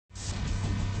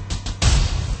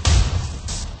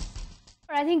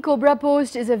I think Cobra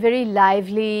Post is a very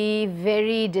lively,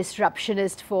 very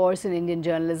disruptionist force in Indian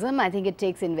journalism. I think it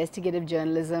takes investigative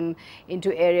journalism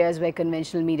into areas where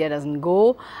conventional media doesn't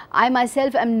go. I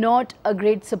myself am not a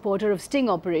great supporter of sting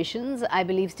operations. I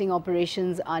believe sting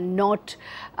operations are not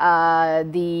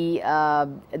the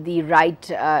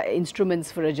right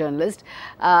instruments for a journalist.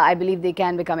 I believe they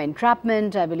can become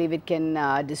entrapment. I believe it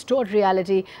can distort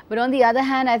reality. But on the other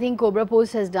hand, I think Cobra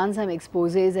Post has done some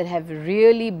exposés that have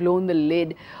really blown the lid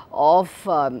of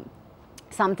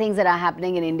some things that are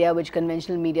happening in India which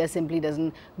conventional media simply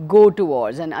doesn't go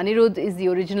towards. And Anirudh is the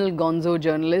original gonzo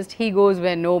journalist. He goes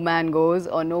where no man goes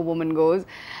or no woman goes.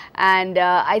 And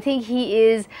I think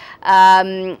he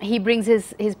brings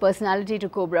his personality to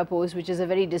Cobra Post, which is a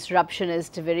very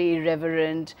disruptionist, very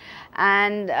irreverent,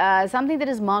 and something that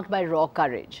is marked by raw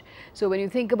courage. So when you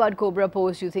think about Cobra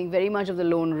Post, you think very much of the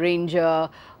Lone Ranger,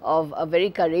 of a very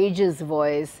courageous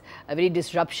voice, a very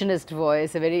disruptionist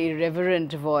voice, a very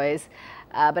irreverent voice.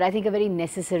 But I think a very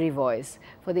necessary voice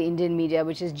for the Indian media,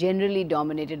 which is generally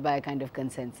dominated by a kind of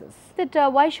consensus. That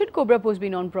why should Cobra Post be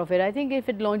non-profit? I think if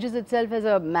it launches itself as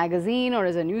a magazine or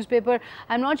as a newspaper,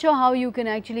 I'm not sure how you can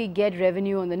actually get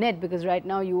revenue on the net, because right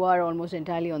now you are almost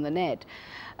entirely on the net.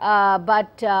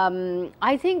 But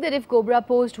I think that if Cobra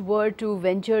Post were to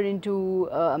venture into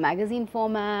a magazine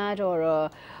format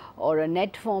or a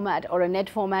net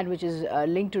format which is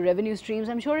linked to revenue streams,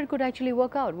 I'm sure it could actually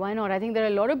work out. Why not? I think there are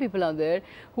a lot of people out there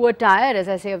who are tired, as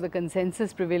I say, of the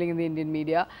consensus prevailing in the Indian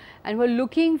media, and who are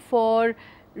looking for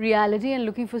reality and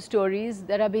looking for stories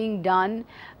that are being done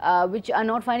which are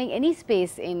not finding any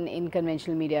space in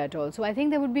conventional media at all. So I think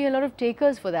there would be a lot of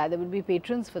takers for that, there would be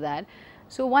patrons for that.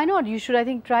 So why not? You should, I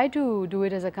think, try to do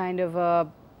it as a kind of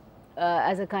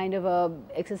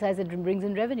exercise that brings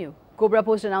in revenue. Cobra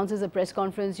Post announces a press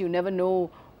conference, you never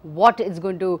know what it's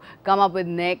going to come up with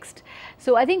next.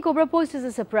 So I think Cobra Post is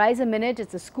a surprise a minute,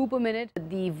 it's a scoop a minute.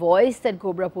 The voice that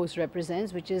Cobra Post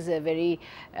represents, which is a very,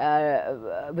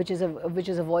 which is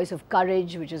a voice of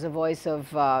courage, which is a voice of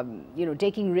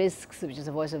taking risks, which is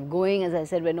a voice of going, as I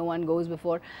said, where no one goes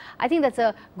before. I think that's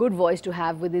a good voice to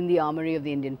have within the armory of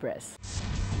the Indian press.